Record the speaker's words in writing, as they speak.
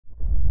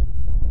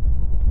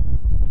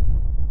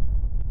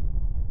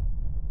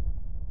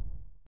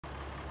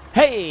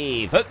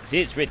Hey folks,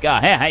 it's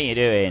Fritgar here, how you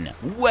doing?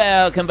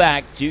 Welcome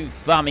back to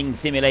Farming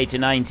Simulator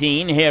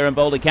 19 here in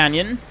Boulder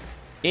Canyon.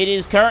 It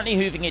is currently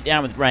hooving it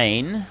down with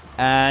rain,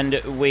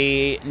 and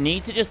we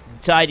need to just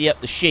tidy up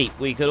the sheep.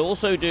 We could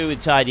also do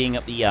with tidying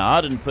up the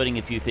yard and putting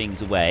a few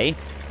things away.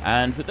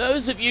 And for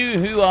those of you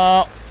who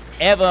are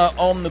ever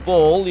on the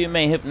ball, you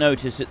may have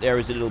noticed that there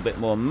is a little bit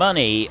more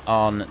money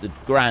on the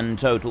grand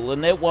total than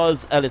there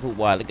was a little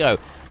while ago.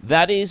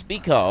 That is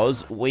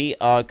because we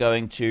are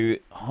going to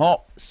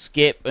hop,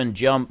 skip, and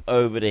jump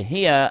over to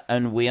here,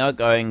 and we are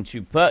going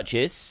to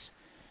purchase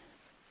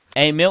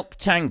a milk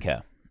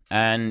tanker.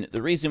 And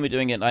the reason we're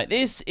doing it like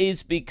this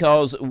is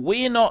because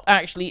we're not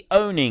actually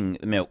owning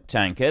the milk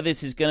tanker.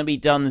 This is going to be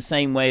done the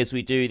same way as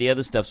we do the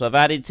other stuff. So I've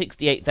added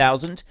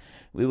 68,000.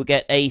 We will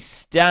get a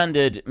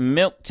standard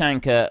milk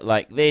tanker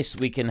like this.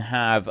 We can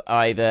have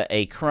either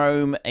a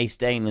chrome, a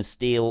stainless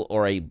steel,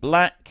 or a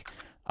black.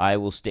 I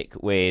will stick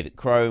with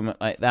chrome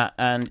like that,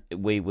 and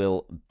we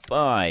will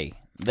buy.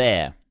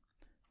 There.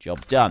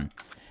 Job done.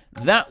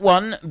 That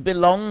one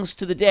belongs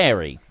to the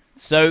dairy.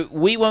 So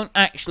we won't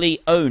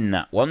actually own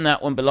that one.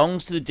 That one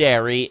belongs to the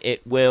dairy.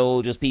 It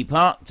will just be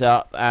parked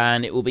up,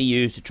 and it will be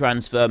used to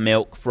transfer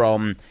milk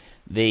from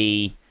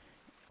the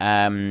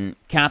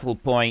cattle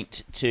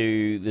point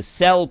to the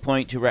sell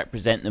point to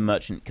represent the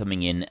merchant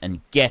coming in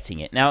and getting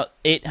it. Now,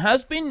 it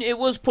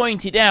was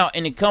pointed out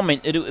in a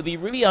comment that it would be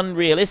really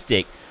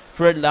unrealistic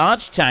for a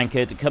large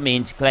tanker to come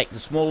in to collect a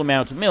small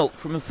amount of milk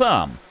from a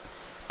farm.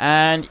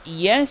 And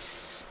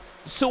yes,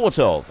 sort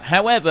of.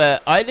 However,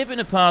 I live in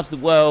a part of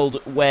the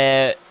world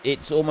where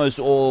it's almost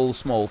all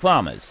small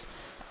farmers,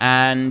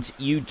 and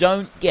you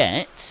don't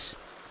get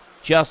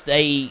just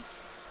a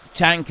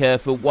tanker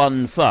for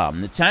one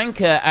farm. The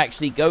tanker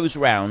actually goes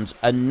around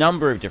a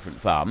number of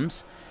different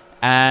farms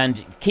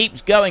and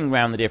keeps going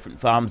around the different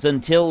farms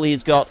until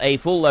he's got a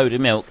full load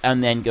of milk,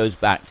 and then goes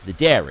back to the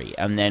dairy,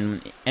 and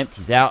then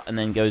empties out, and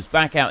then goes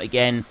back out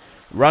again,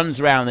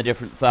 runs around the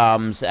different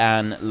farms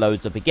and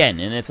loads up again.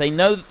 And if they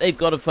know that they've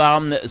got a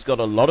farm that has got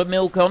a lot of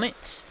milk on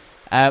it,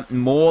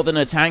 more than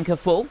a tanker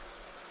full,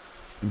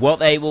 what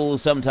they will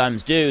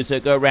sometimes do is they'll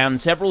go around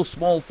several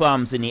small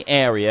farms in the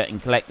area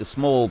and collect the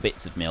small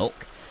bits of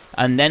milk,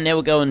 and then they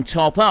will go and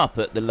top up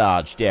at the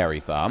large dairy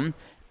farm,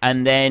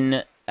 and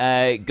then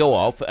go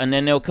off, and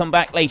then they'll come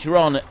back later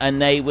on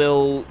and they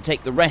will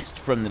take the rest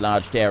from the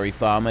large dairy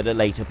farm at a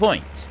later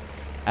point.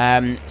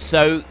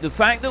 So the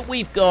fact that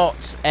we've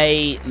got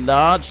a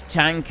large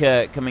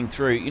tanker coming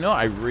through, you know,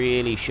 I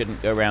really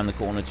shouldn't go around the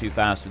corner too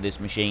fast with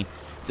this machine.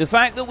 The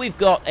fact that we've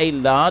got a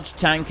large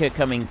tanker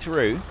coming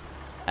through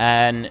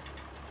and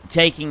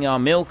taking our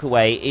milk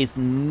away is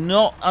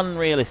not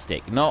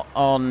unrealistic. Not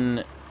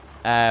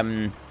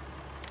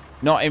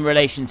in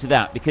relation to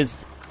that,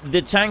 because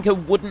the tanker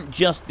wouldn't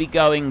just be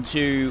going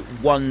to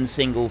one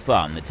single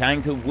farm. The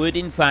tanker would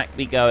in fact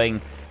be going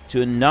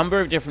to a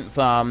number of different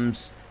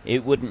farms.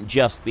 It wouldn't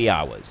just be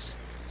ours.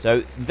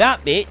 So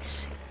that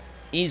bit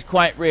is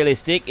quite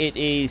realistic. It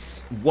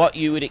is what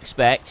you would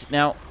expect.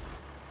 Now,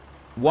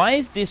 why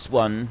is this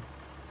one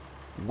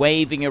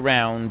waving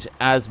around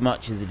as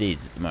much as it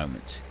is at the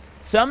moment?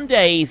 Some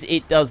days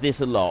it does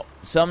this a lot.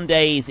 Some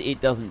days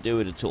it doesn't do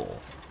it at all.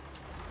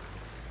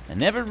 I'm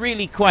never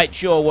really quite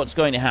sure what's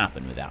going to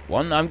happen with that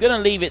one. I'm going to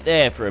leave it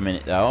there for a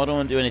minute, though. I don't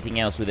want to do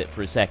anything else with it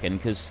for a second,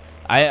 because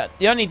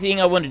the only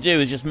thing I want to do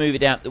is just move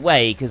it out the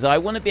way, because I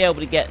want to be able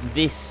to get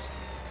this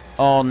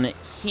on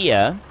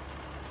here.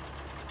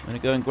 I'm going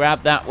to go and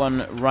grab that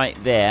one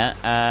right there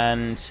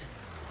and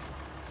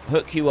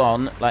hook you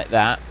on like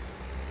that.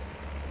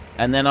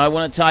 And then I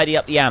want to tidy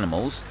up the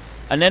animals.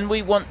 And then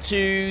we want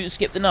to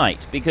skip the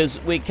night,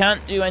 because we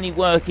can't do any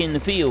work in the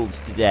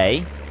fields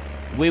today.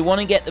 We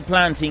want to get the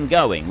planting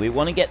going. We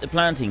want to get the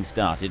planting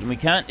started, and we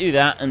can't do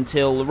that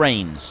until the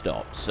rain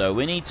stops. So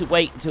we need to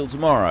wait until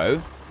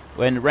tomorrow,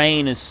 when the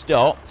rain has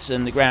stopped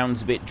and the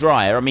ground's a bit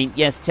drier. I mean,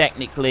 yes,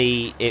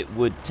 technically it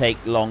would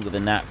take longer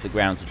than that for the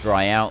ground to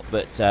dry out,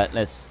 but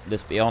let's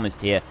be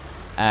honest here.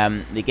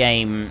 The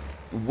game,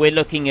 we're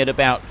looking at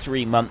about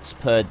 3 months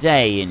per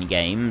day in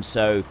game,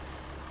 so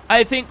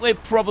I think we're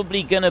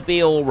probably going to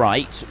be all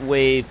right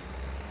with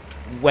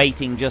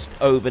waiting just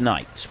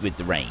overnight with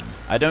the rain.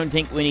 I don't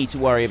think we need to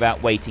worry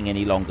about waiting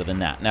any longer than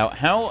that. Now,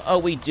 how are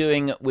we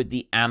doing with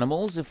the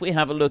animals? If we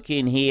have a look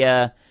in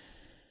here,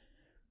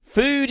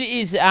 food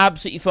is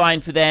absolutely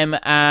fine for them,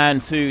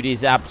 and food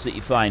is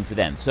absolutely fine for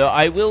them. So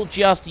I will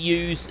just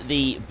use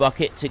the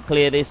bucket to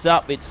clear this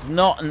up. It's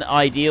not an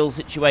ideal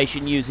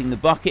situation using the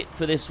bucket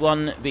for this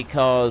one,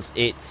 because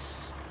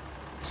it's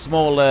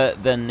smaller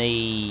than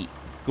the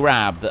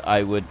grab that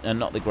I would,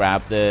 not the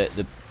grab,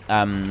 the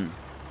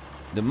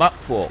muck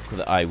fork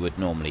that I would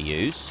normally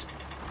use.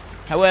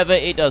 However,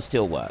 it does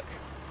still work.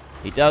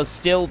 It does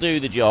still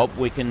do the job.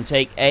 We can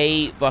take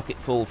a bucket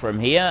full from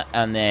here,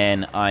 and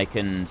then I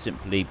can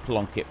simply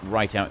plonk it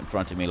right out in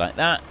front of me like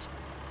that.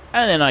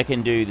 And then I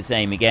can do the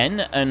same again,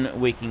 and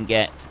we can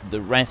get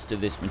the rest of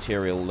this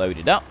material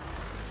loaded up.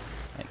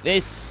 Like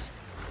this.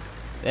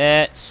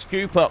 There.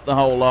 Scoop up the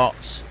whole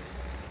lot.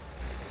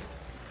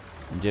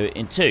 And do it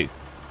in two.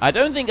 I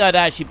don't think I'd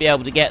actually be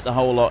able to get the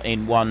whole lot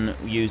in one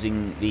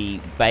using the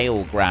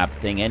bale grab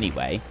thing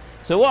anyway.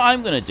 So what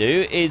I'm going to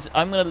do is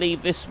I'm going to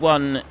leave this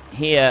one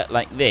here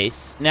like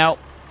this. Now,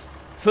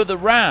 for the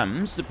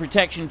rams, the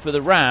protection for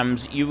the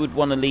rams, you would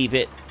want to leave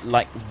it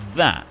like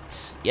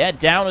that. Yeah,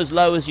 down as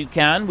low as you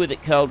can with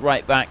it curled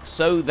right back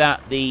so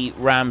that the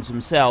rams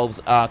themselves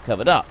are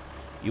covered up.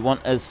 You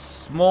want as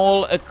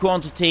small a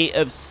quantity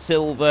of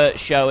silver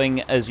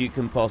showing as you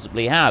can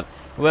possibly have.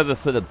 However,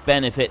 for the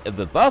benefit of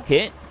the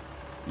bucket,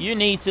 you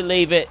need to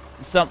leave it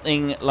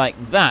something like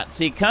that.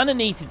 So you kind of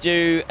need to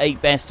do a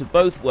best of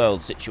both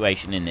worlds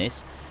situation in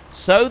this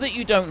so that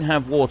you don't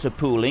have water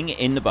pooling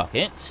in the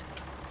bucket.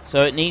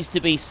 So it needs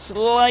to be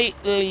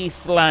slightly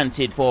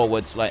slanted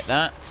forwards like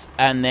that,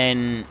 and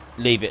then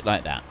leave it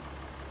like that.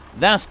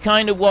 That's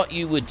kind of what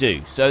you would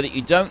do, so that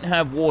you don't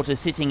have water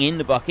sitting in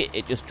the bucket,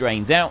 it just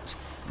drains out,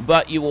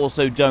 but you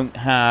also don't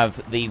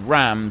have the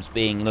rams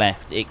being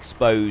left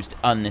exposed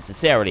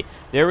unnecessarily.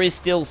 There is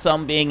still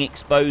some being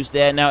exposed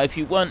there. Now, if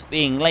you weren't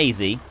being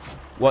lazy,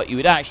 what you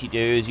would actually do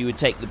is you would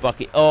take the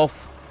bucket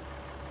off,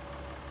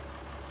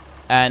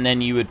 and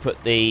then you would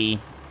put the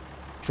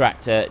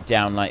tractor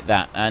down like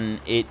that. And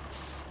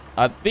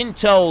I've been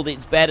told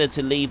it's better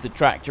to leave the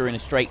tractor in a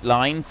straight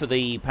line for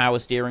the power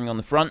steering on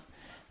the front.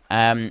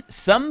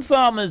 Some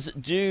farmers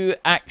do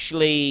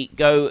actually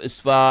go as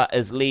far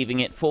as leaving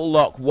it full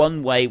lock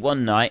one way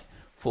one night,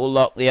 full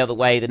lock the other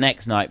way the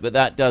next night, but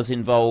that does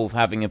involve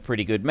having a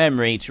pretty good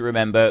memory to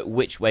remember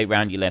which way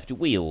round you left your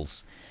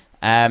wheels.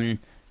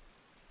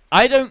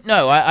 I don't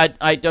know.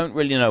 I don't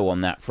really know on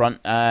that front.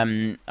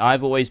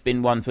 I've always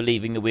been one for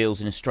leaving the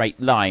wheels in a straight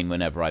line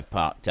whenever I've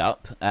parked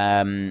up.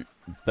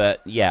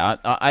 But yeah,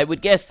 I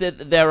would guess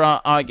that there are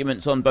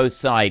arguments on both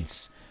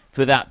sides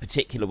for that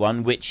particular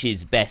one, which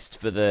is best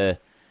for the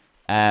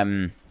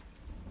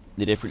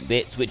different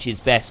bits, which is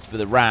best for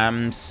the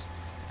rams,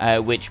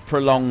 which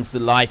prolongs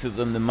the life of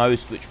them the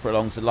most, which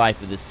prolongs the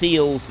life of the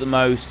seals the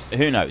most.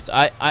 Who knows?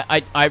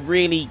 I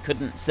really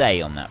couldn't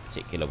say on that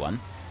particular one.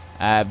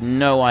 I have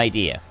no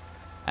idea.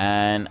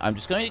 And I'm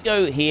just going to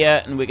go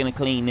here, and we're going to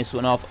clean this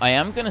one off. I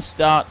am going to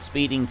start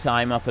speeding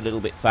time up a little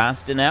bit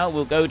faster now.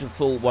 We'll go to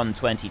full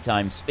 120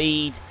 times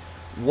speed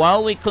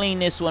while we clean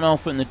this one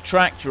off and the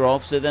tractor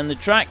off. So then the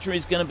tractor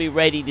is going to be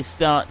ready to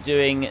start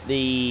doing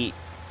the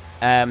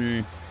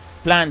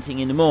planting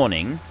in the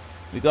morning.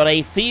 We've got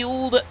a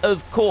field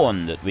of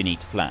corn that we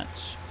need to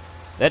plant.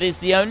 That is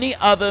the only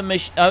other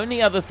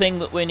thing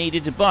that we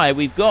needed to buy.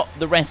 We've got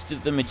the rest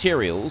of the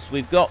materials.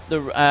 We've got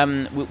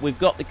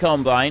the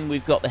combine.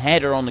 We've got the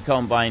header on the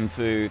combine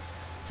for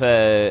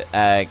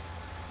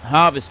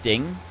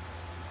harvesting.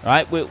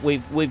 Right?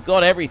 We've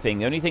got everything.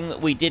 The only thing that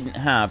we didn't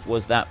have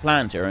was that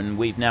planter, and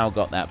we've now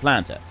got that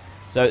planter.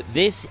 So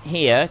this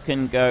here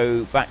can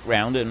go back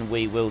round, and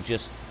we will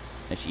just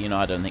actually, you know,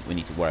 I don't think we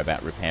need to worry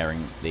about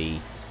repairing the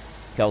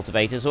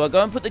cultivator. So I'll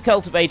go and put the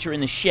cultivator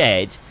in the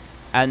shed.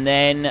 And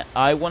then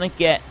I want to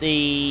get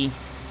the...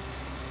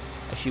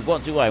 Actually,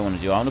 what do I want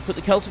to do? I want to put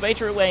the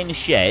cultivator away in the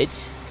shed.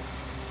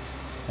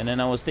 And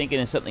then I was thinking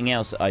of something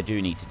else that I do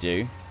need to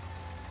do.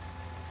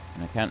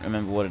 And I can't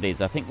remember what it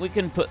is. I think we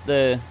can put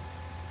the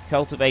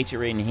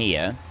cultivator in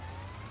here.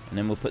 And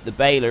then we'll put the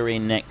baler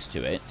in next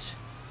to it.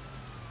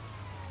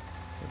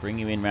 We'll bring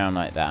you in round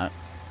like that.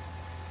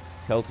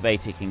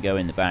 Cultivator can go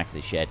in the back of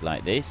the shed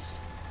like this.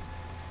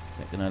 Is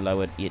that going to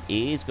lower? It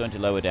is going to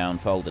lower down,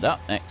 folded up.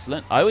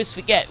 Excellent. I always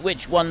forget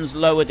which ones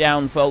lower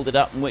down, folded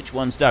up, and which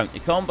ones don't. The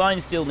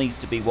combine still needs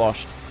to be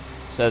washed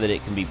so that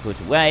it can be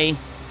put away.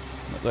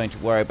 I'm not going to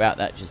worry about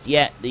that just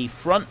yet. The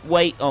front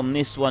weight on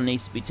this one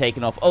needs to be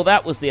taken off. Oh,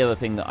 that was the other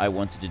thing that I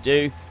wanted to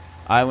do.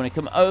 I want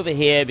to come over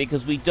here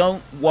because we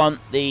don't want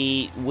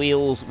the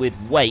wheels with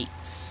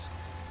weights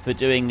for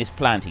doing this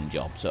planting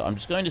job. So I'm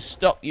just going to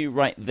stop you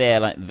right there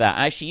like that.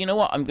 Actually, you know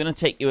what? I'm going to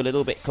take you a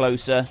little bit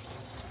closer.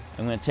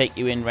 I'm going to take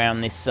you in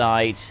round this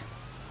side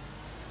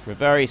for a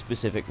very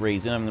specific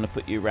reason. I'm going to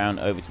put you around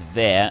over to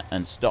there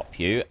and stop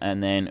you,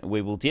 and then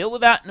we will deal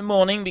with that in the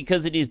morning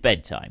because it is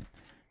bedtime.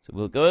 So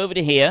we'll go over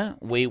to here.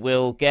 We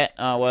will get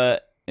our...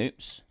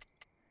 Oops.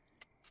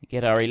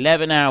 Get our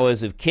 11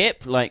 hours of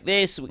kip like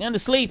this. We're going to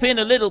sleep in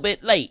a little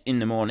bit late in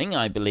the morning,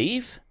 I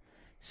believe.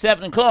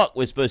 7 o'clock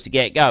we're supposed to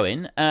get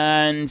going,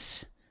 and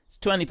it's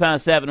 20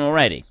 past 7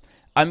 already.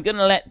 I'm going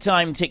to let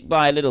time tick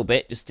by a little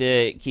bit just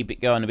to keep it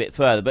going a bit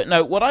further. But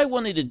no, what I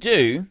wanted to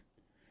do...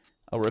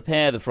 I'll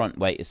repair the front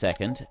weight a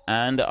second,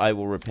 and I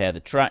will repair the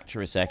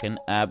tractor a second.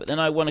 But then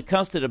I want to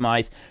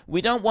customize.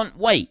 We don't want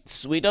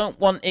weights. We don't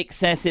want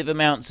excessive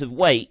amounts of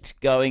weight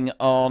going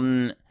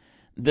on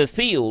the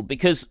field.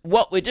 Because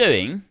what we're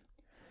doing...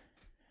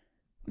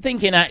 I'm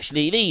thinking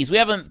actually these. We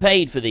haven't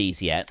paid for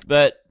these yet.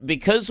 But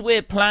because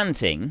we're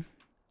planting...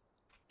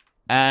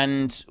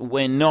 And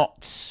we're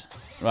not...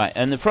 Right,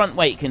 and the front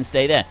weight can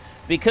stay there.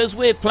 Because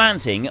we're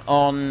planting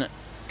on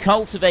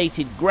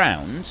cultivated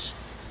ground,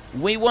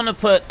 we want to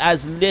put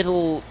as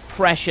little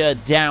pressure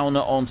down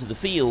onto the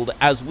field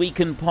as we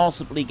can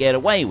possibly get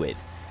away with.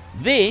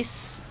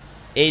 This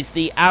is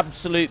the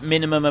absolute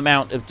minimum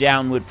amount of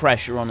downward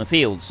pressure on the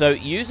field. So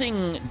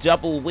using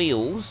double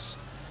wheels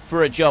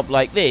for a job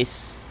like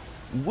this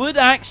would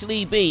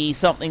actually be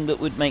something that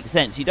would make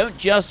sense. You don't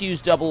just use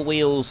double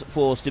wheels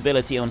for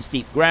stability on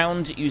steep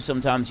ground. You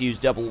sometimes use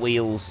double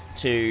wheels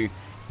to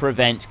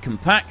prevent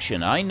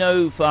compaction. I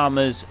know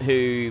farmers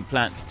who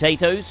plant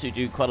potatoes, who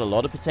do quite a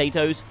lot of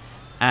potatoes,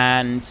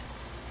 and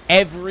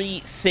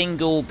every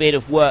single bit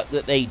of work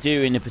that they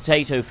do in the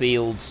potato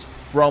fields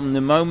from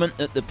the moment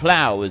that the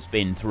plow has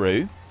been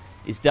through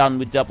is done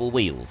with double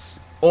wheels.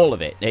 All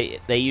of it.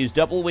 They use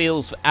double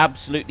wheels for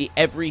absolutely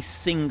every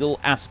single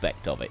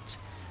aspect of it.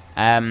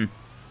 The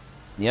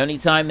only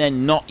time they're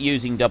not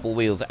using double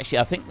wheels, actually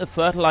I think the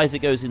fertilizer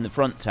goes in the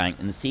front tank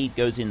and the seed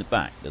goes in the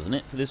back, doesn't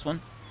it, for this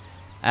one?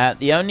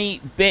 The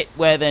only bit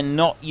where they're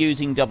not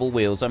using double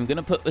wheels, I'm going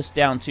to put this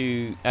down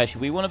to,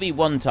 actually we want to be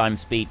 1 time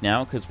speed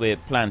now because we're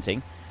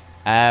planting.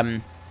 Yeah,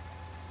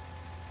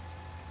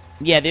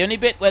 the only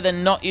bit where they're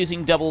not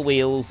using double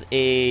wheels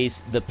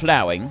is the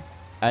ploughing,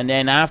 and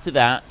then after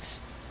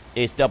that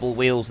it's double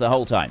wheels the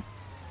whole time.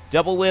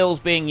 Double wheels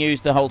being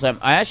used the whole time.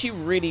 I actually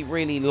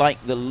really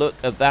like the look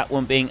of that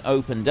one being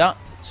opened up,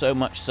 so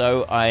much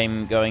so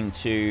I'm going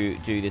to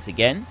do this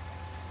again.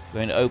 I'm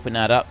going to open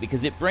that up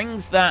because it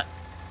brings that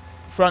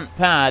front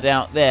pad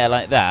out there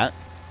like that.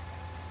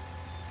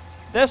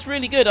 That's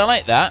really good. I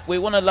like that. We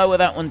want to lower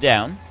that one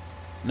down.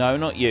 No,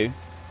 not you.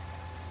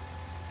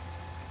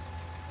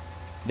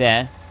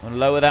 There. I want to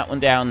lower that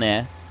one down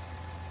there.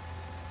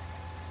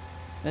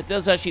 That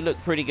does actually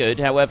look pretty good.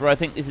 However, I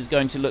think this is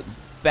going to look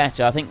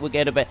better. I think we'll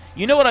get a better...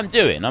 You know what I'm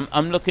doing?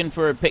 I'm looking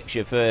for a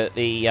picture for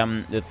the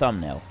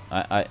thumbnail,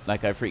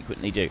 like I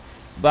frequently do.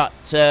 But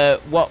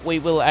what we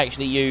will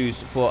actually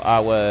use for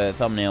our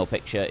thumbnail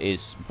picture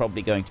is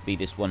probably going to be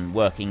this one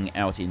working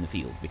out in the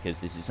field, because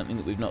this is something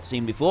that we've not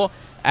seen before,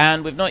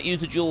 and we've not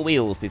used the dual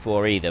wheels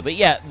before either. But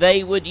yeah,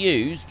 they would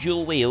use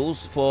dual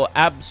wheels for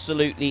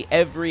absolutely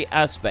every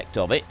aspect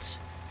of it,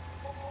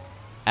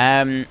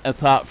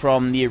 apart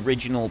from the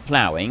original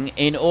ploughing,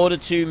 in order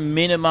to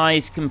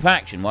minimize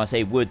compaction. Well, I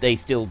say would, they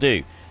still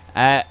do.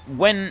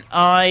 When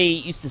I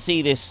used to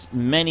see this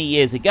many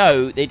years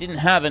ago, they didn't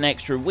have an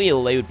extra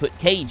wheel. They would put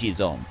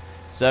cages on.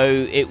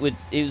 So it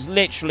was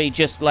literally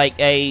just like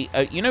a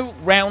you know,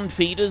 round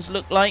feeders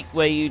look like,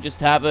 where you just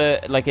have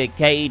like a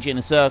cage in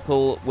a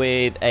circle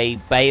with a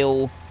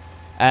bale.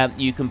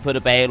 You can put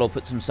a bale or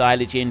put some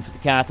silage in for the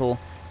cattle.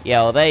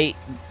 Yeah, well,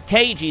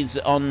 cages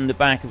on the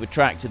back of a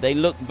tractor, they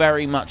look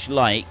very much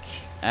like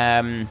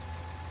a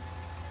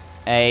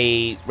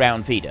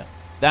round feeder.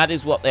 That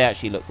is what they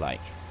actually look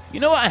like. You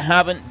know what I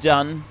haven't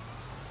done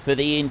for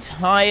the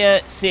entire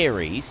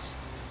series?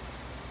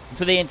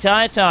 For the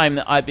entire time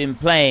that I've been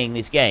playing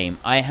this game,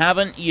 I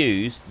haven't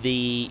used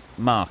the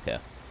marker.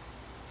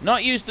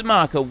 Not used the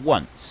marker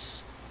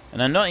once.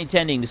 And I'm not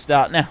intending to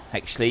start now,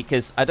 actually,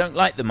 because I don't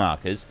like the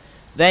markers.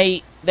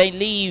 They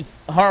leave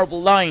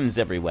horrible lines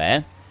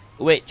everywhere,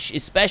 which,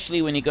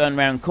 especially when you're going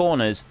around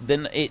corners, they're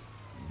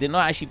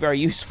not actually very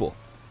useful.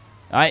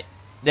 Right?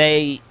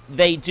 They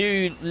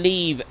do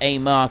leave a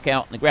mark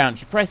out in the ground.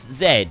 If you press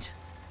Z,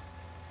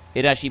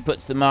 it actually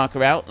puts the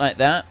marker out like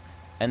that,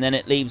 and then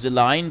it leaves a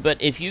line.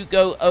 But if you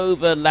go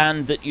over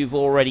land that you've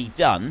already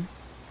done,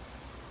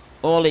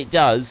 all it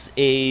does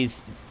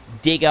is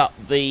dig up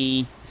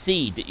the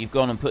seed that you've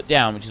gone and put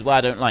down, which is why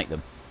I don't like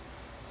them.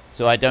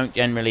 So I don't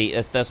generally,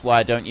 that's why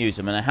I don't use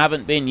them. And I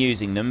haven't been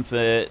using them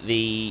for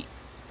the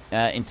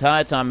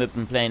entire time I've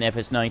been playing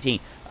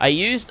FS19. I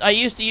used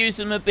to use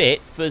them a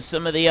bit for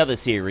some of the other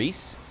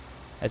series.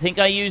 I think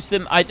I used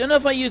them... I don't know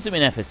if I used them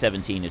in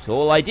FS17 at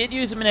all. I did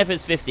use them in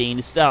FS15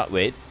 to start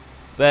with.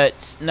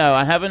 But no,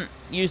 I haven't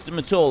used them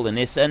at all in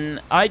this.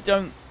 And I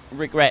don't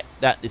regret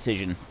that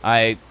decision.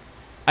 I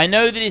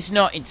know that it's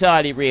not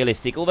entirely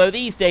realistic. Although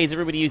these days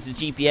everybody uses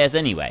GPS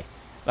anyway.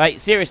 Like,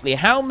 seriously,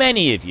 how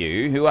many of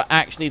you who are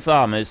actually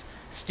farmers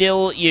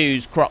still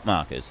use crop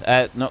markers?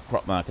 Not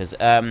crop markers.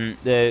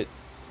 The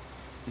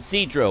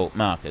seed drill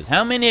markers.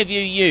 How many of you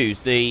use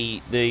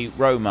the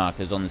row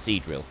markers on the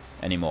seed drill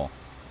anymore?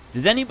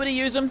 Does anybody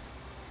use them?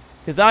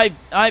 Because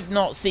I've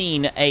not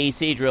seen a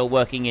seed drill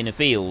working in a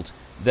field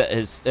that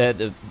has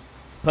the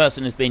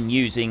person has been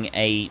using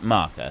a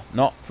marker,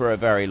 not for a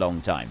very long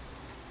time.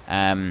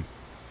 I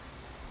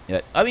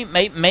mean,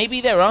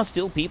 maybe there are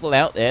still people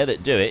out there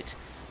that do it.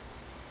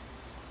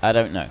 I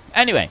don't know.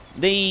 Anyway,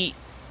 the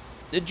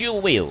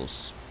dual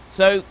wheels.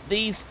 So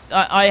these,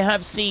 I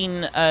have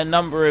seen a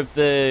number of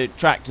the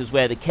tractors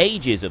where the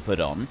cages are put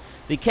on.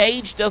 The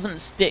cage doesn't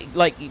stick,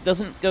 like, it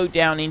doesn't go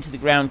down into the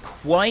ground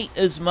quite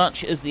as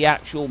much as the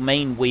actual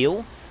main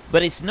wheel,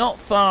 but it's not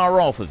far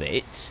off of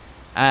it.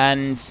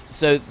 And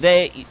so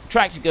the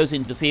tractor goes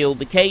into the field,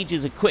 the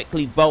cages are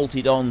quickly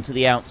bolted onto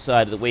the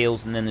outside of the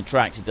wheels, and then the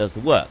tractor does the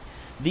work.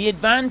 The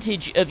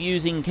advantage of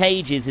using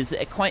cages is that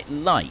they're quite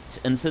light,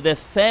 and so they're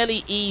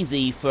fairly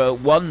easy for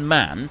one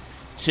man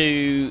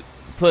to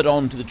put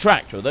onto the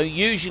tractor. Although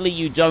usually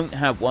you don't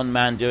have one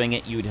man doing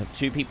it, you would have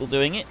two people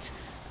doing it.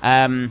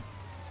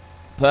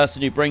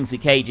 person who brings the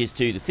cages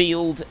to the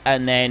field,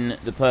 and then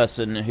the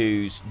person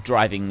who's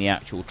driving the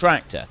actual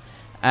tractor.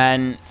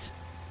 And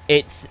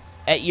it's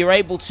you're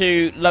able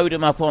to load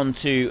them up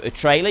onto a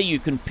trailer. You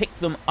can pick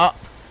them up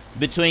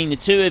between the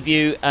two of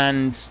you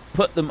and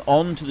put them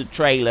onto the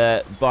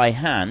trailer by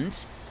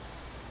hand.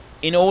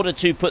 In order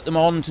to put them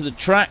onto the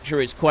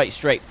tractor, it's quite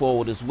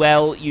straightforward as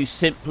well. You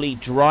simply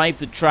drive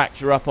the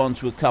tractor up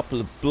onto a couple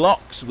of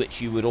blocks,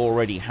 which you would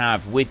already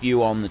have with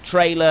you on the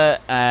trailer,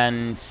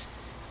 and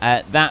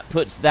that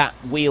puts that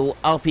wheel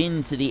up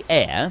into the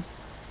air,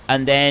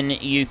 and then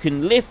you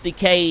can lift the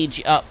cage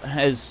up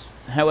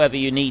however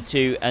you need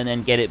to, and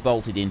then get it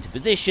bolted into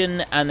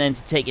position. And then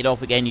to take it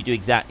off again, you do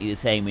exactly the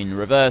same in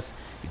reverse.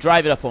 You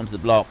drive it up onto the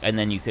block, and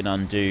then you can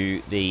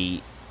undo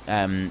the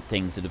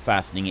things that are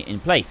fastening it in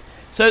place.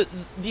 So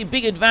the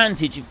big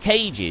advantage of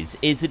cages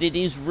is that it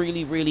is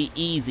really, really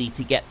easy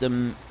to get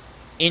them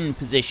in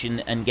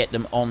position and get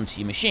them onto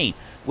your machine.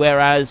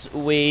 Whereas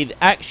with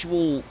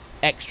actual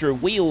extra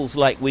wheels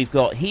like we've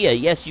got here,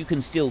 yes, you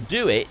can still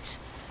do it,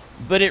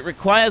 but it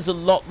requires a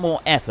lot more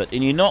effort,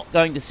 and you're not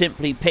going to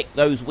simply pick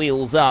those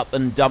wheels up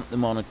and dump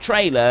them on a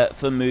trailer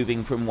for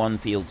moving from one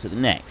field to the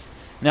next.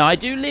 Now, I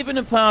do live in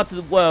a part of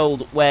the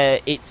world where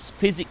it's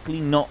physically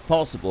not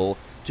possible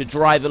to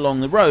drive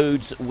along the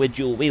roads with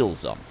dual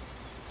wheels on.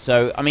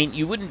 So, I mean,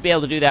 you wouldn't be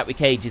able to do that with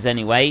cages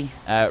anyway.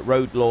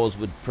 Road laws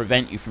would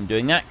prevent you from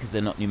doing that because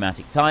they're not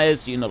pneumatic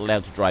tires, so you're not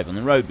allowed to drive on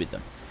the road with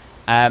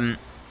them.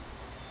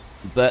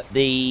 But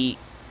the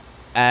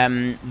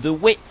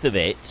width of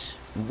it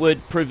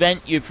would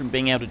prevent you from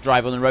being able to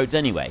drive on the roads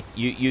anyway.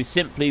 You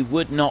simply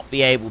would not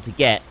be able to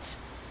get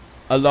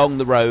along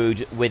the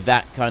road with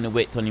that kind of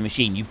width on your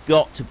machine. You've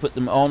got to put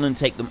them on and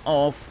take them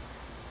off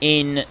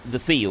in the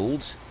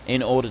field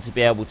in order to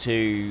be able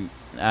to,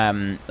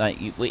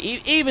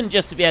 even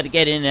just to be able to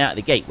get in and out of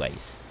the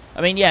gateways.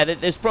 I mean, yeah,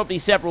 there's probably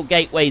several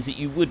gateways that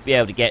you would be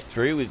able to get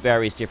through with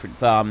various different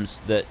farms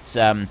that,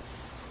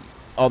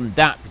 on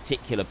that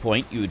particular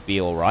point, you would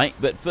be alright.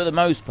 But for the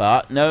most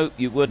part, no,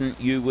 you wouldn't.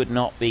 You would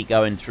not be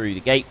going through the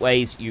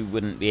gateways. You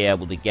wouldn't be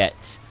able to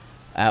get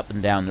up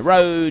and down the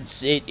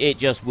roads. It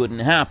just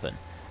wouldn't happen.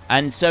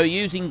 And so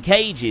using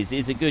cages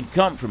is a good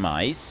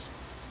compromise,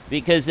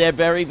 because they're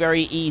very,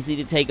 very easy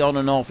to take on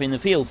and off in the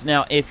fields.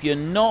 Now, if you're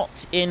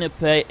not in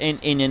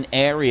an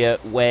area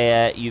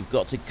where you've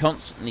got to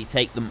constantly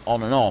take them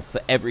on and off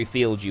for every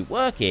field you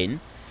work in,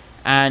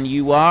 and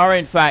you are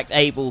in fact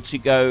able to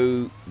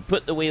go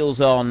put the wheels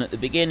on at the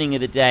beginning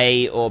of the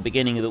day or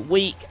beginning of the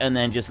week, and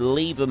then just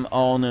leave them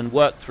on and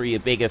work through your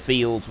bigger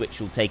fields, which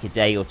will take a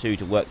day or two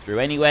to work through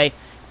anyway,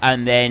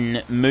 and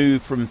then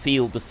move from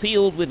field to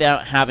field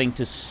without having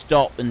to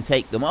stop and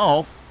take them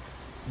off,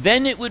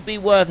 then it would be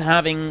worth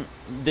having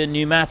the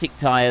pneumatic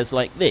tires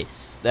like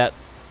this. That,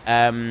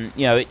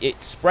 you know,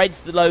 it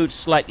spreads the load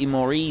slightly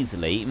more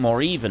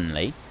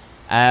evenly.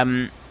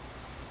 The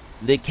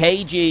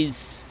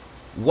cages,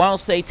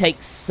 whilst they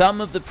take some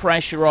of the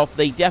pressure off,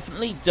 they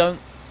definitely don't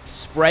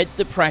spread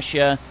the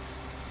pressure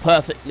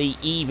perfectly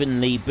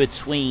evenly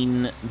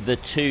between the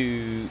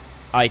two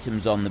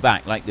items on the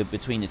back, like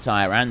between the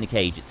tire and the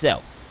cage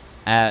itself.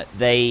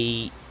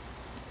 They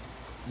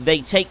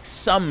take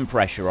some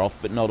pressure off,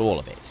 but not all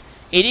of it.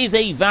 It is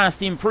a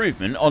vast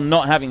improvement on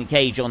not having the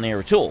cage on there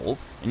at all,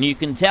 and you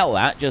can tell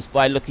that just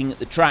by looking at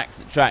the tracks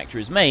the tractor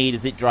has made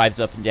as it drives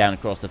up and down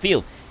across the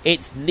field.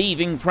 It's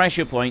leaving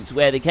pressure points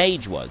where the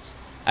cage was,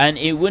 and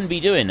it wouldn't be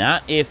doing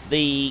that if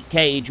the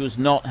cage was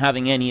not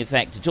having any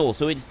effect at all.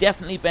 So it's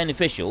definitely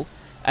beneficial,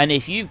 and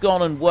if you've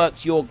gone and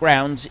worked your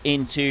ground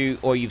into,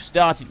 or you've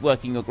started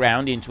working your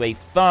ground into a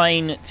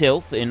fine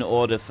tilth in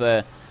order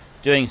for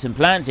doing some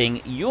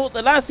planting,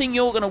 the last thing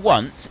you're going to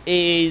want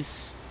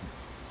is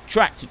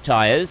tractor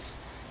tires,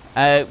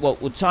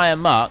 tire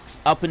marks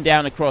up and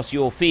down across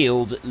your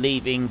field,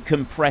 leaving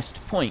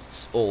compressed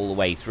points all the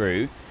way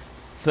through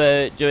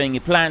for doing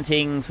your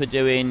planting, for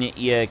doing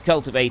your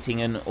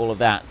cultivating and all of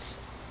that,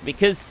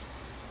 because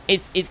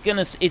it's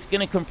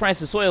gonna compress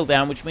the soil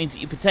down, which means that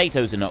your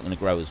potatoes are not going to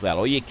grow as well,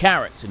 or your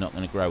carrots are not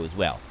going to grow as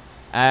well.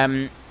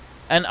 And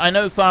I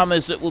know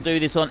farmers that will do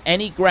this on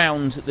any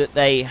ground that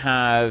they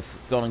have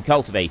gone and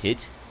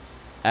cultivated,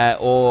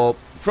 or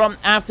from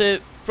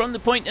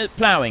the point that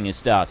ploughing has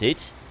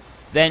started,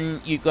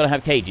 then you've got to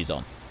have cages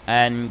on.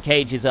 And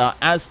cages are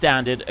as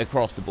standard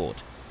across the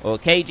board. Or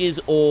cages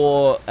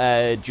or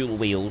dual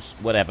wheels,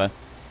 whatever,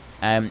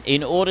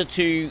 in order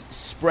to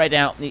spread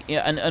out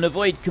and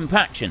avoid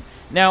compaction.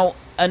 Now,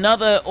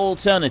 another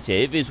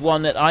alternative is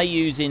one that I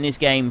use in this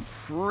game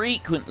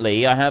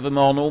frequently. I have them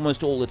on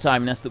almost all the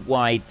time, and that's the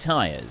wide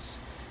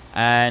tires.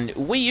 And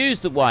we use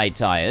the wide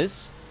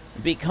tires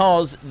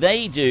because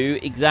they do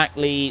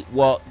exactly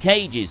what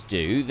cages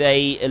do.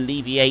 They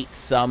alleviate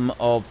some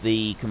of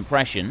the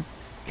compression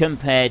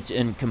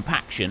and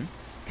compaction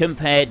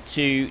compared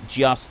to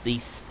just the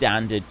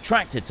standard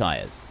tractor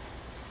tires.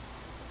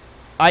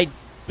 I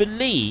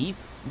believe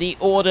the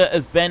order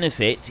of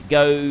benefit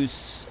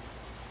goes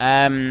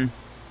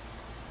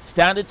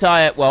Standard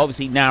tyre, well,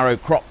 obviously narrow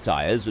crop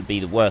tyres would be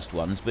the worst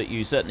ones, but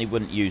you certainly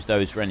wouldn't use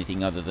those for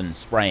anything other than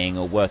spraying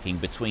or working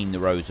between the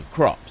rows of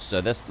crops. So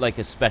that's like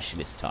a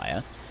specialist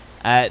tyre.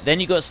 Then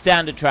you've got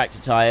standard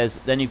tractor tyres,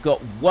 then you've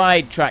got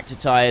wide tractor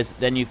tyres,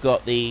 then you've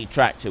got the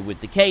tractor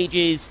with the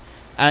cages,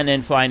 and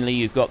then finally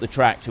you've got the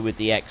tractor with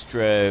the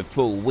extra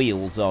full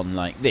wheels on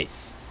like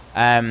this.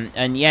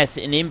 And yes,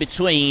 and in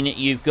between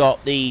you've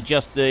got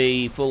just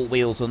the full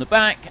wheels on the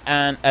back,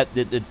 and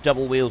the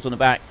double wheels on the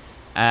back,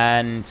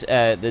 and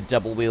the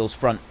double wheels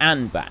front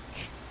and back.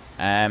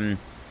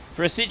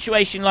 For a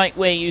situation like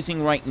we're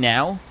using right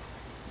now,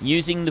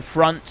 using the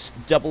front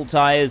double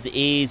tyres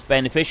is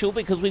beneficial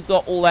because we've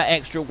got all that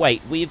extra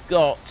weight. We've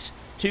got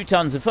 2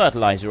 tons of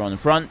fertilizer on the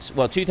front,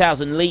 well,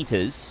 2,000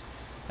 litres.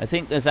 I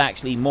think there's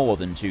actually more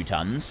than 2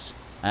 tons.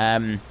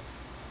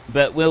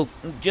 But we'll,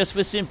 just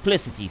for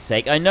simplicity's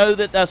sake, I know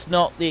that that's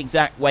not the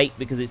exact weight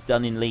because it's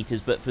done in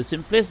litres, but for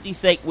simplicity's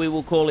sake, we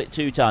will call it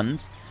 2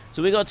 tons.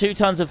 So we've got 2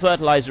 tons of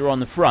fertilizer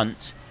on the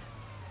front.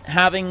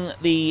 Having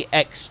the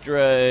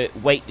extra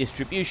weight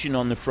distribution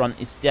on the front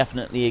is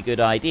definitely a good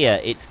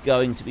idea. It's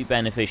going to be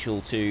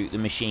beneficial to the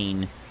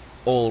machine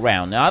all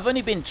round. Now, I've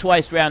only been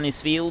twice around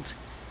this field,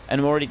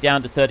 and we're already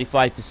down to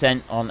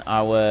 35% on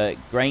our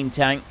grain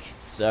tank.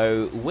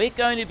 So we're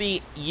going to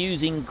be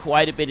using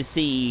quite a bit of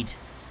seed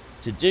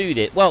to do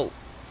this. Well,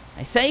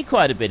 I say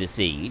quite a bit of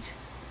seed.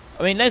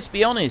 I mean, let's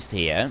be honest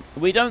here.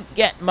 We don't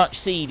get much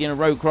seed in a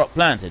row crop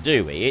planter,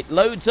 do we? It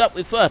loads up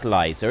with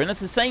fertilizer, and that's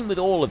the same with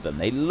all of them.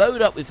 They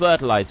load up with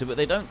fertilizer, but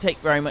they don't take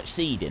very much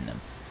seed in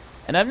them.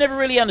 And I've never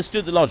really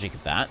understood the logic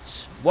of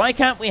that. Why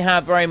can't we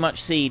have very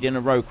much seed in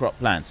a row crop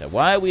planter?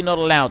 Why are we not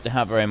allowed to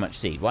have very much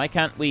seed? Why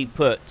can't we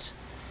put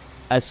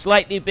a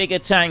slightly bigger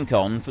tank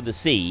on for the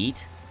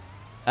seed,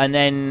 and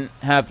then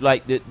have,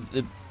 like, the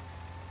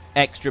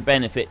extra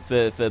benefit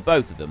for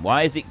both of them?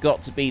 Why has it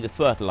got to be the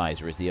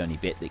fertilizer is the only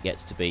bit that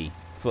gets to be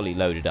fully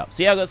loaded up?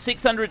 See, I've got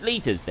 600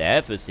 litres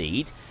there for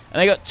seed, and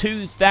I got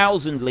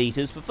 2,000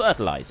 litres for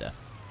fertilizer.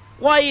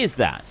 Why is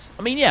that?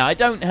 I mean, yeah, I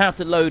don't have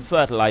to load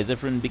fertilizer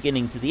from the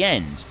beginning to the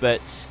end,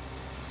 but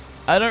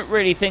I don't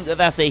really think that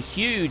that's a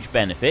huge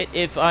benefit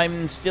if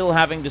I'm still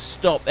having to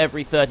stop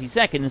every 30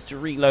 seconds to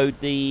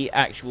reload the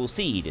actual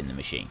seed in the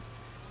machine.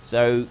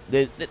 So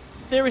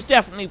there is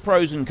definitely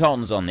pros and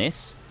cons on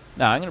this.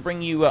 Now, I'm going to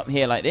bring you up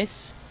here like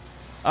this.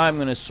 I'm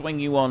going to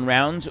swing you on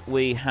round.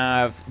 We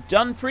have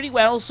done pretty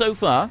well so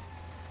far.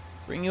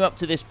 Bring you up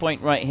to this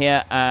point right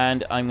here,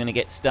 and I'm going to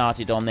get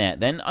started on there.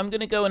 Then I'm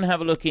going to go and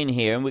have a look in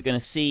here, and we're going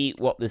to see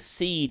what the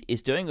seed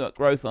is doing. We've got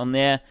growth on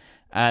there,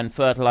 and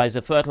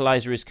fertilizer.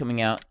 Fertilizer is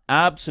coming out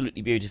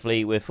absolutely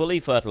beautifully. We're fully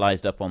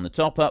fertilized up on the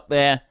top up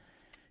there.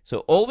 So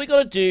all we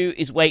got to do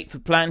is wait for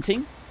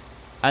planting.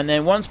 And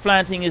then once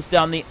planting is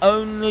done, the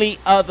only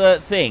other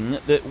thing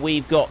that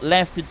we've got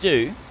left to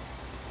do...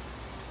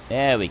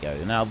 There we go.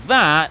 Now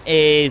that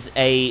is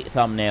a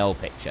thumbnail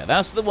picture.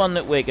 That's the one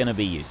that we're going to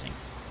be using.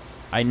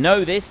 I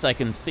know this. I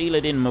can feel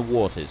it in my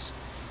waters.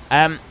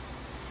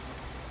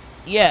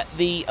 Yeah,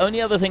 the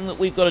only other thing that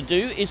we've got to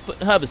do is put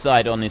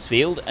herbicide on this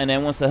field. And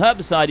then once the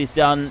herbicide is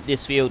done,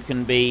 this field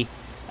can be...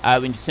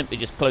 we can simply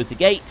just close the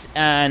gate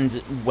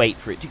and wait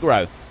for it to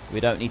grow.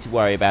 We don't need to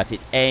worry about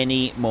it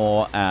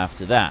anymore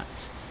after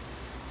that.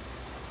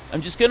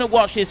 I'm just going to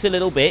watch this a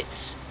little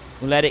bit.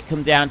 We'll let it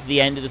come down to the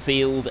end of the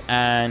field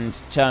and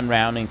turn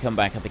around and come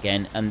back up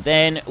again. And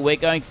then we're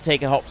going to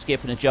take a hop,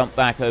 skip, and a jump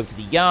back over to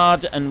the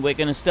yard. And we're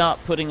going to start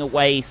putting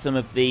away some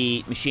of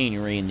the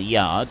machinery in the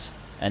yard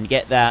and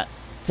get that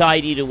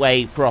tidied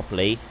away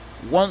properly.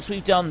 Once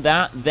we've done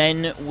that,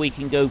 then we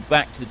can go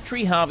back to the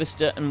tree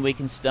harvester and we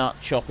can start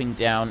chopping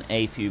down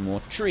a few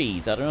more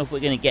trees. I don't know if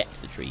we're going to get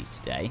to the trees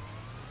today.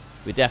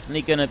 We're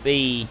definitely going to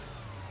be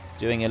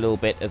doing a little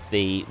bit of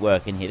the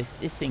work in here.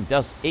 This thing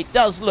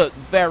does look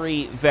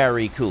very,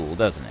 very cool,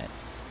 doesn't it?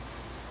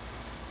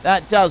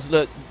 That does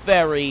look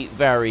very,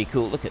 very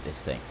cool. Look at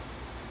this thing.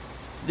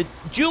 The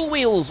dual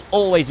wheels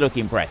always look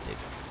impressive.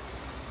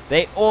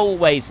 They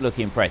always look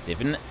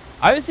impressive. And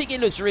I always think it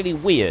looks really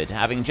weird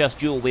having just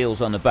dual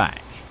wheels on the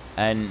back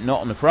and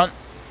not on the front.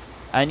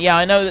 And yeah,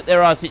 I know that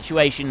there are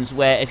situations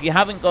where if you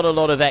haven't got a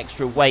lot of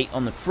extra weight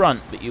on the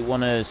front, but you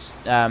want to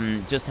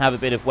just have a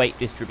bit of weight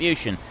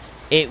distribution,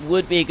 it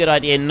would be a good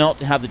idea not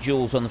to have the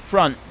duals on the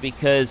front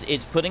because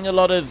it's putting a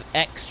lot of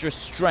extra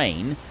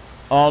strain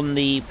on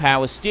the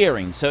power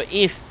steering. So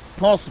if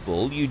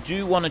possible, you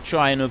do want to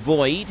try and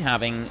avoid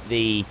having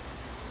the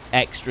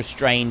extra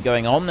strain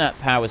going on that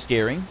power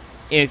steering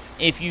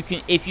if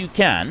you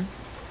can.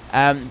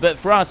 But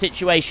for our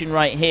situation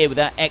right here with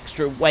that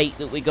extra weight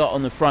that we got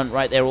on the front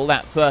right there, all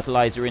that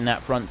fertilizer in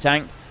that front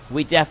tank,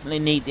 we definitely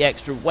need the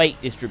extra weight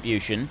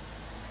distribution.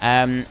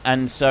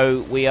 And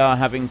so we are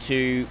having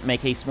to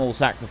make a small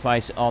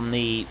sacrifice on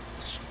the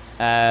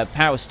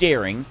power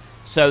steering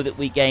so that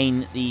we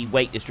gain the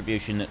weight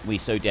distribution that we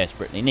so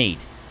desperately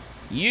need.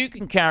 You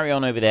can carry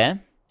on over there.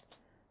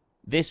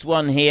 This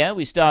one here,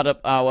 we start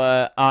up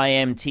our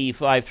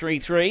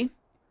IMT533.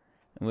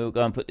 And we'll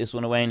go and put this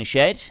one away in the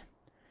shed.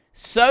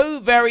 So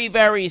very,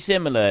 very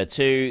similar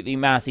to the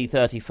Massey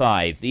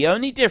 35. The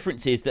only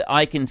differences that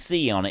I can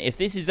see on it, if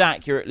this is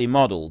accurately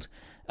modelled,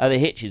 are the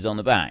hitches on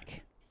the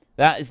back.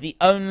 That is the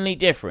only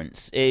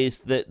difference, is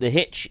that the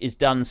hitch is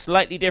done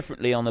slightly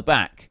differently on the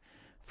back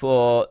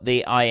for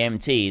the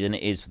IMT than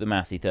it is for the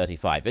Massey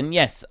 35. And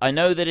yes, I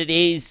know that it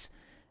is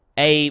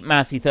a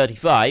Massey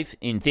 35,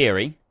 in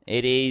theory.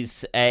 It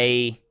is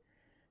a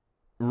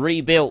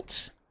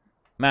rebuilt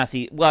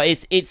Massey. Well,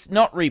 it's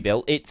not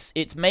rebuilt.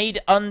 It's made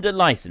under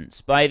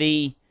license by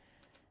the...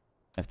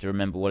 I have to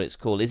remember what it's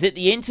called. Is it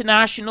the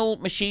International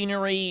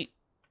Machinery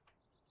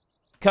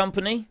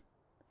Company?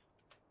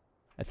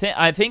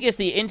 I think it's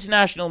the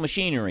International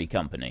Machinery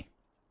Company.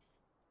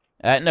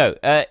 No,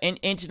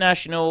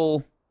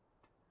 International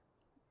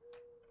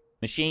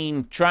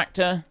Machine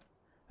Tractor.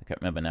 I can't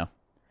remember now.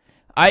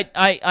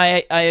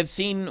 I have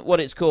seen what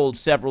it's called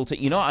several times.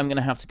 You know what? I'm going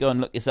to have to go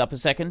and look this up a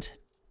second.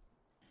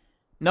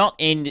 Not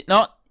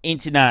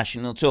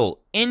international at all.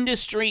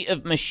 Industry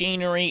of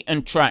Machinery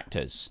and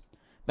Tractors.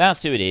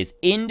 That's who it is.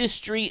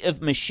 Industry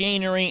of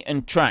Machinery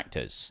and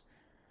Tractors.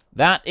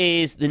 That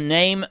is the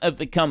name of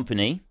the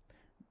company.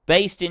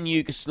 Based in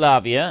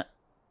Yugoslavia.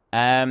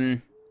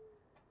 Well,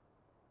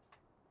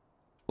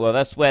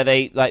 that's where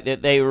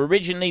they were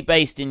originally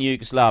based in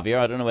Yugoslavia.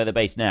 I don't know where they're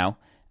based now.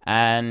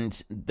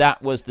 And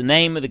that was the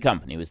name of the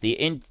company. It was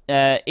the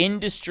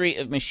Industry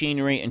of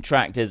Machinery and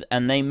Tractors.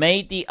 And they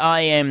made the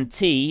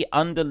IMT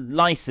under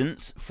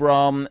license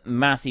from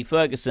Massey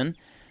Ferguson.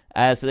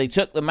 So they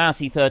took the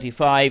Massey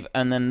 35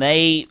 and then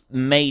they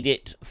made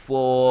it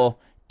for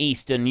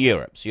Eastern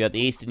Europe. So you had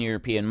the Eastern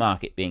European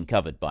market being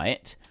covered by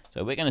it.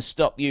 So we're going to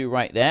stop you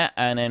right there,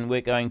 and then we're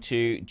going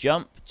to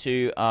jump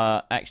to,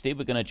 actually,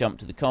 we're going to jump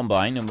to the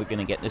combine, and we're going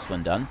to get this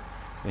one done.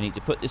 We need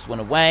to put this one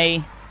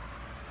away,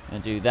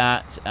 and do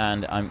that,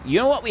 and you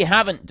know what we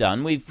haven't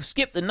done? We've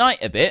skipped the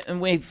night a bit,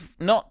 and we've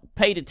not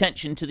paid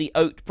attention to the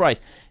oat price.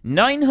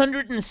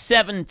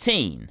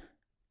 917.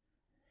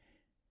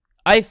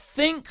 I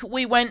think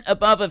we went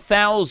above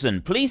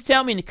 1,000. Please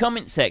tell me in the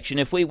comment section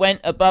if we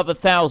went above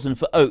 1,000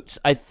 for oats.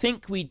 I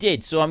think we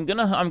did, so I'm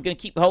gonna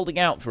keep holding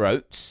out for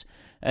oats.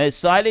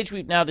 Silage,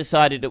 we've now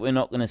decided that we're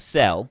not going to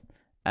sell.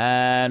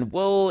 And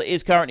wool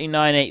is currently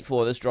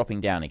 984. That's dropping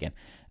down again.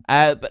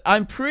 But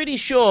I'm pretty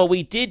sure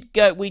we did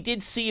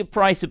see a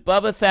price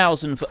above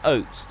 1,000 for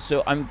oats.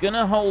 So I'm going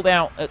to hold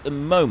out at the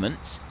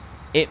moment.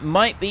 It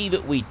might be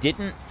that we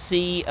didn't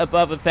see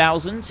above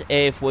 1,000.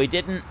 If we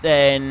didn't,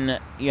 then,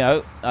 you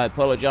know, I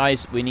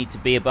apologize. We need to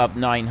be above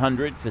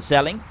 900 for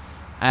selling.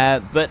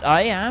 But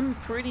I am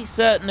pretty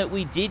certain that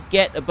we did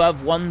get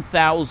above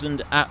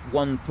 1,000 at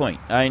one point.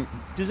 I mean,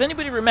 does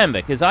anybody remember?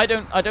 Because I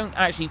don't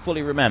actually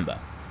fully remember.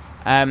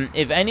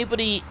 If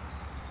anybody,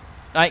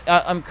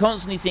 I'm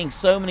constantly seeing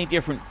so many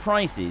different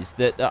prices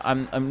that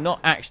I'm not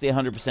actually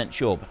 100%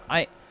 sure. But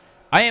I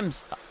am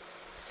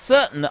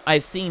certain that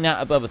I've seen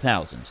that above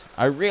 1,000.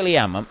 I really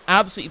am. I'm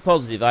absolutely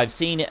positive I've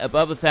seen it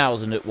above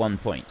 1,000 at one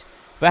point.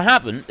 If I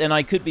haven't, then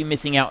I could be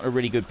missing out on a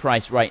really good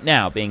price right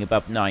now, being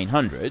above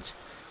 900.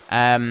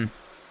 I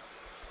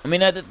mean,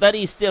 that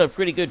is still a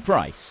pretty good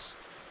price,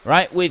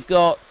 right? We've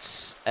got,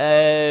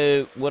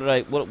 what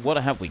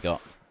have we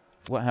got?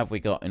 What have we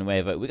got in the way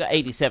of it? We got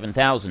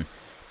 87,000.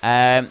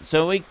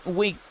 So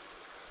we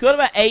got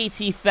about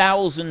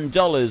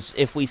 $80,000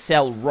 if we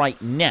sell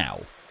right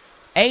now.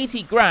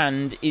 80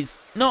 grand is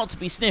not to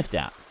be sniffed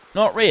at.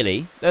 Not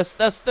really. That's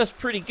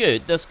pretty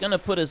good. That's going to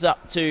put us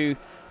up to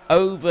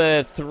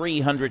over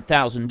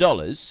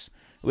 $300,000.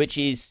 Which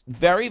is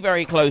very,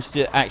 very close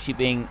to actually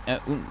being...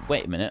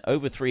 wait a minute.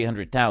 Over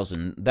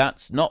 300,000.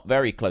 That's not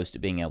very close to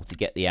being able to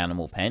get the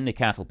animal pen, the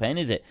cattle pen,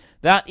 is it?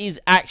 That is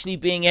actually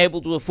being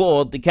able to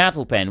afford the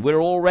cattle pen. We're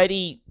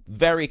already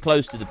very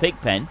close to the pig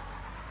pen.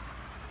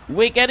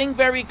 We're getting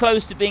very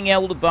close to being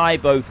able to buy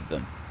both of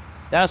them.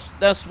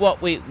 That's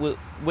what we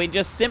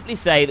just simply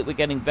say that we're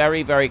getting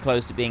very, very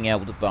close to being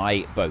able to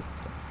buy both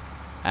of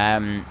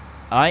them.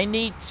 I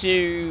need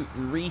to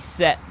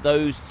reset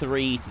those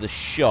three to the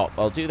shop.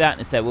 I'll do that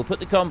in a sec. We'll put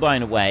the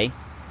combine away,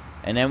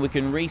 and then we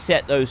can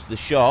reset those to the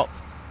shop.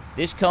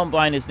 This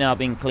combine is now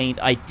being cleaned.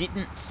 I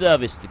didn't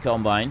service the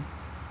combine.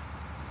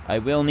 I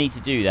will need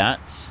to do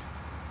that.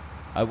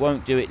 I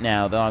won't do it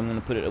now, though. I'm going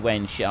to put it away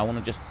in the shed. I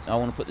want to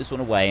put this one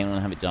away and I want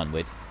to have it done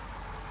with.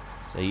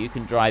 So you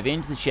can drive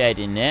into the shed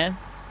in there,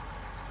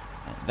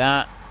 like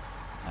that,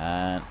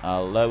 and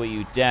I'll lower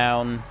you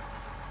down.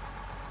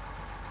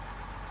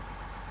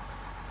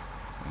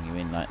 You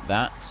in like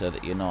that so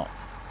that you're not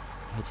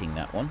hitting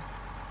that one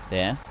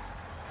there.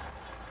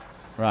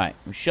 Right,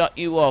 we'll shut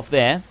you off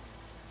there.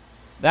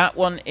 That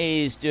one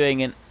is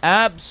doing an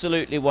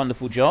absolutely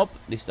wonderful job.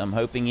 At least I'm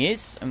hoping he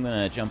is. I'm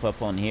going to jump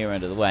up on here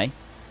out of the way.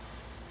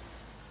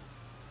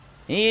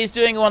 He is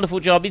doing a wonderful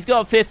job. He's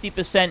got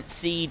 50%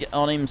 seed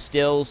on him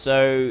still,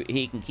 so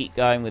he can keep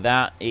going with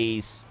that.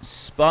 He's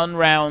spun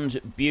round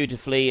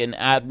beautifully and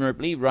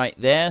admirably right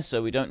there,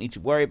 so we don't need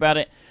to worry about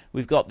it.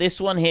 We've got this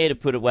one here to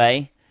put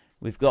away.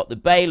 We've got the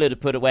baler to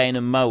put away and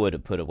a mower to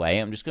put away.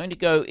 I'm just going to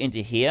go into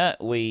here.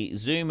 We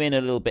zoom in a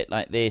little bit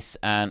like this,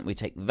 and we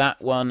take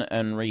that one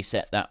and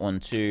reset that one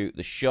to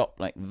the shop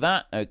like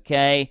that.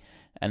 Okay.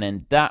 And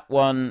then that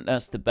one,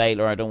 that's the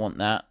baler. I don't want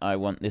that. I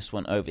want this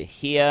one over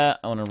here.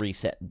 I want to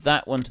reset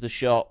that one to the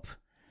shop.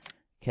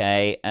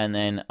 Okay, and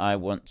then I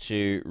want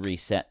to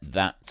reset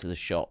that to the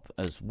shop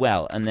as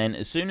well. And then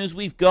as soon as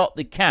we've got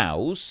the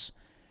cows,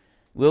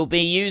 we'll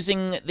be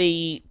using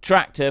the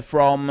tractor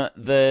from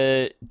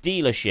the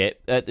dealership.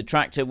 The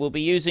tractor will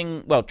be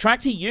using, well,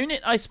 tractor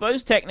unit, I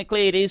suppose.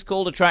 Technically, it is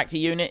called a tractor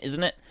unit,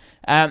 isn't it?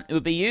 We'll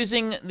be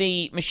using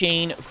the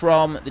machine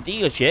from the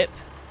dealership.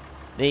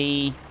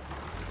 Let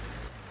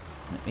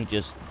me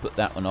just put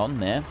that one on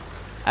there.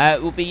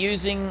 We'll be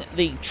using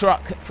the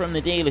truck from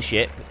the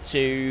dealership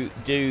to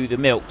do the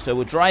milk. So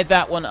we'll drive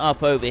that one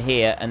up over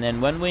here, and then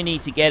when we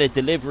need to get a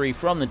delivery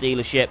from the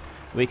dealership,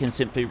 we can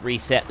simply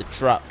reset the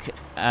truck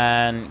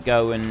and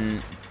go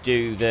and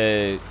do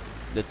the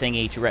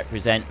thingy to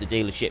represent the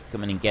dealership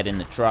coming and getting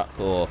the truck,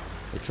 or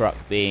the truck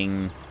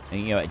being,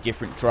 you know, a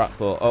different truck,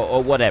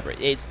 or whatever.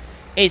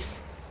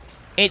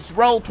 It's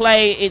role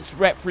play, it's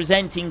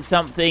representing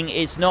something,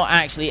 it's not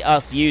actually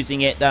us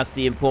using it. That's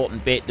the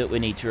important bit that we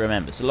need to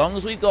remember. So long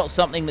as we've got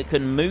something that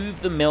can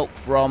move the milk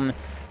from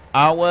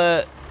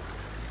our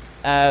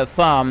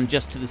farm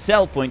just to the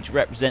sell point to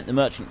represent the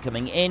merchant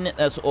coming in,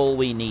 that's all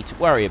we need to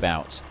worry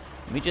about.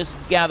 Let me just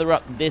gather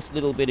up this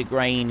little bit of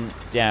grain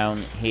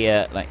down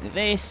here like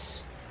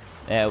this.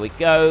 There we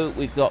go.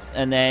 We've got,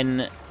 and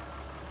then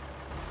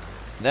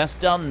that's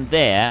done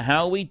there.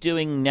 How are we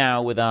doing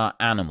now with our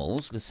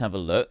animals? Let's have a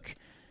look.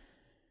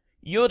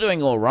 You're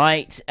doing all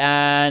right,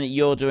 and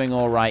you're doing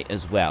all right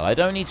as well. I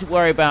don't need to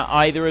worry about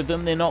either of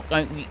them.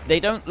 They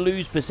don't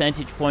lose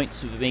percentage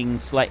points for being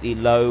slightly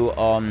low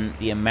on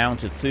the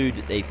amount of food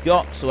that they've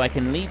got, so I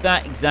can leave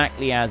that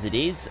exactly as it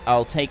is.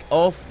 I'll take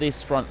off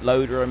this front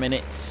loader a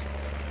minute,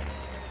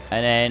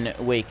 and then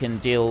we can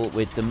deal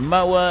with the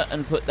mower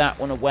and put that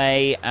one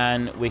away,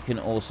 and we can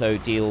also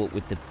deal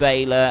with the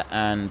baler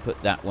and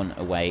put that one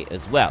away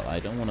as well.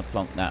 I don't want to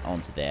plonk that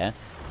onto there.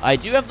 I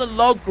do have the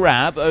log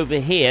grab over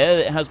here.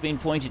 It has been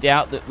pointed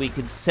out that we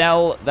could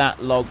sell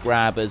that log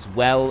grab as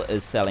well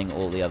as selling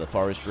all the other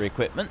forestry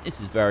equipment. This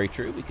is very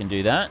true. We can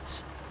do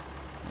that.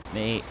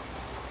 Okay,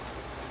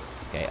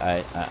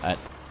 I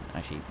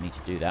actually need to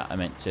do that. I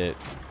meant to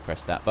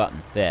press that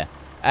button. There.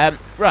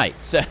 Right,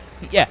 so,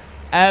 yeah.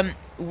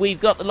 We've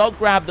got the log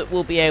grab that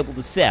we'll be able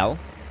to sell.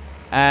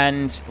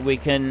 And we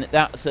can,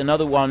 that's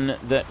another one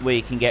that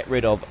we can get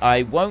rid of.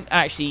 I won't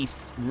actually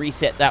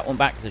reset that one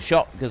back to the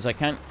shop because I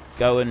can't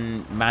go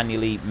and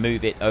manually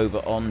move it over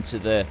onto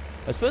the...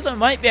 I suppose I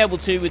might be able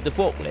to with the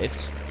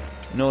forklift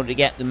in order to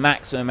get the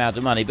maximum amount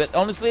of money. But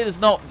honestly, there's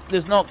not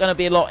going to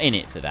be a lot in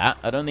it for that.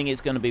 I don't think it's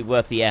going to be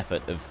worth the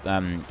effort of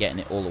getting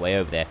it all the way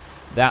over there.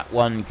 That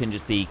one can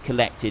just be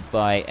collected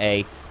by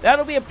a...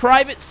 That'll be a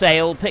private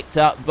sale picked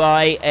up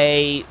by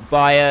a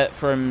buyer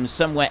from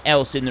somewhere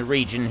else in the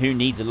region who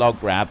needs a log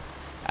grab.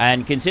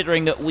 And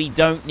considering that we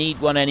don't need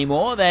one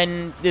anymore,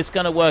 then this is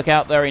going to work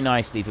out very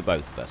nicely for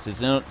both of us.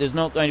 There's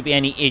not going to be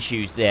any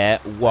issues there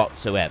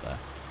whatsoever.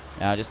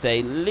 Now, just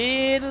a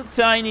little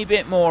tiny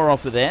bit more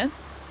off of there.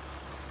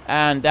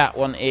 And that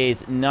one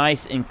is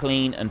nice and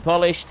clean and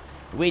polished.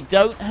 We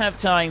don't have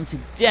time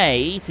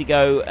today to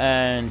go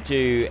and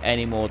do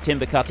any more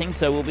timber cutting,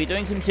 so we'll be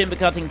doing some timber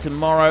cutting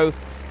tomorrow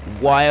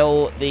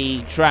while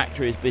the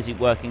tractor is busy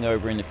working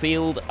over in the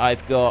field.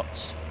 I've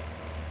got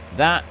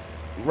that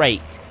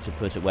rake to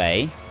put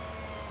away,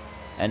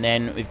 and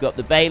then we've got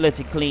the baler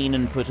to clean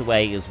and put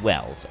away as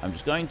well. So I'm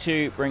just going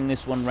to bring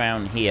this one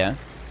round here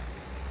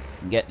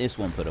and get this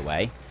one put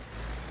away.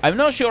 I'm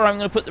not sure I'm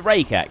going to put the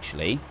rake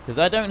actually, because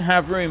I don't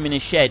have room in a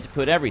shed to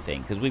put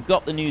everything, because we've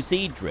got the new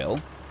seed drill.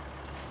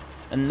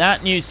 And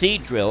that new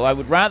seed drill, I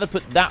would rather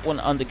put that one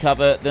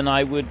undercover than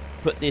I would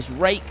put this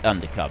rake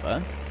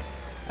undercover.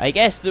 I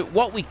guess that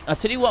I'll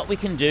tell you what we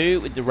can do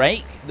with the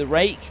rake. The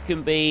rake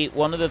can be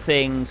one of the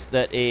things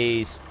that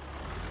is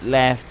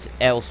left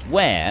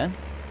elsewhere.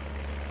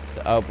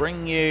 So I'll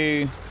bring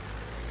you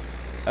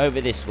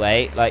over this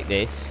way, like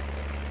this.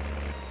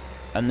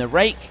 And the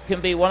rake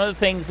can be one of the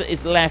things that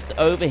is left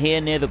over here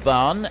near the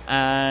barn.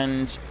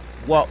 And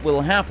what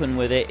will happen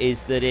with it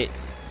is that it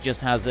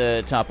just has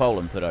a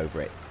tarpaulin put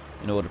over it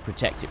in order to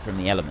protect it from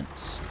the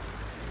elements.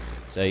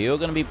 So you're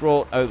going to be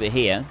brought over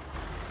here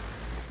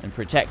and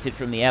protected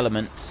from the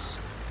elements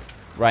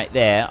right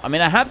there. I mean,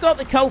 I have got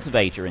the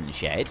cultivator in the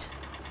shed.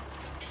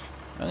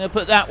 I'm going to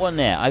put that one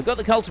there. I've got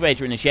the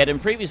cultivator in the shed,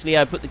 and previously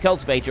I put the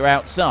cultivator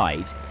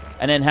outside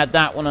and then had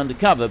that one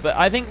undercover. But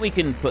I think we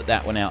can put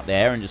that one out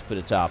there and just put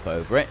a tarp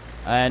over it.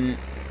 And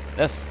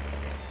that's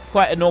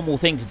quite a normal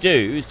thing to do,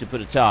 is to put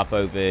a tarp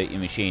over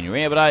your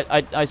machinery. But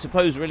I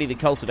suppose really the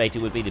cultivator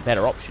would be the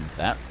better option for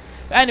that.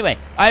 But anyway,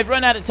 I've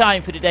run out of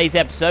time for today's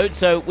episode,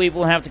 so we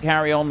will have to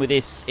carry on with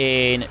this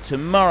in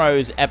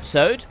tomorrow's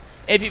episode.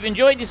 If you've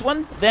enjoyed this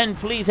one, then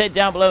please head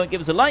down below and give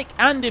us a like.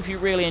 And if you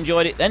really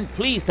enjoyed it, then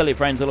please tell your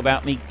friends all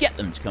about me. Get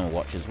them to come and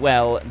watch as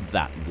well.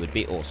 That would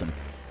be awesome.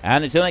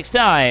 And until next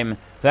time,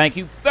 thank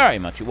you very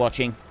much for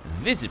watching.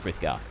 This is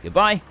Frithgar.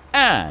 Goodbye,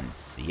 and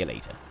see you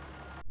later.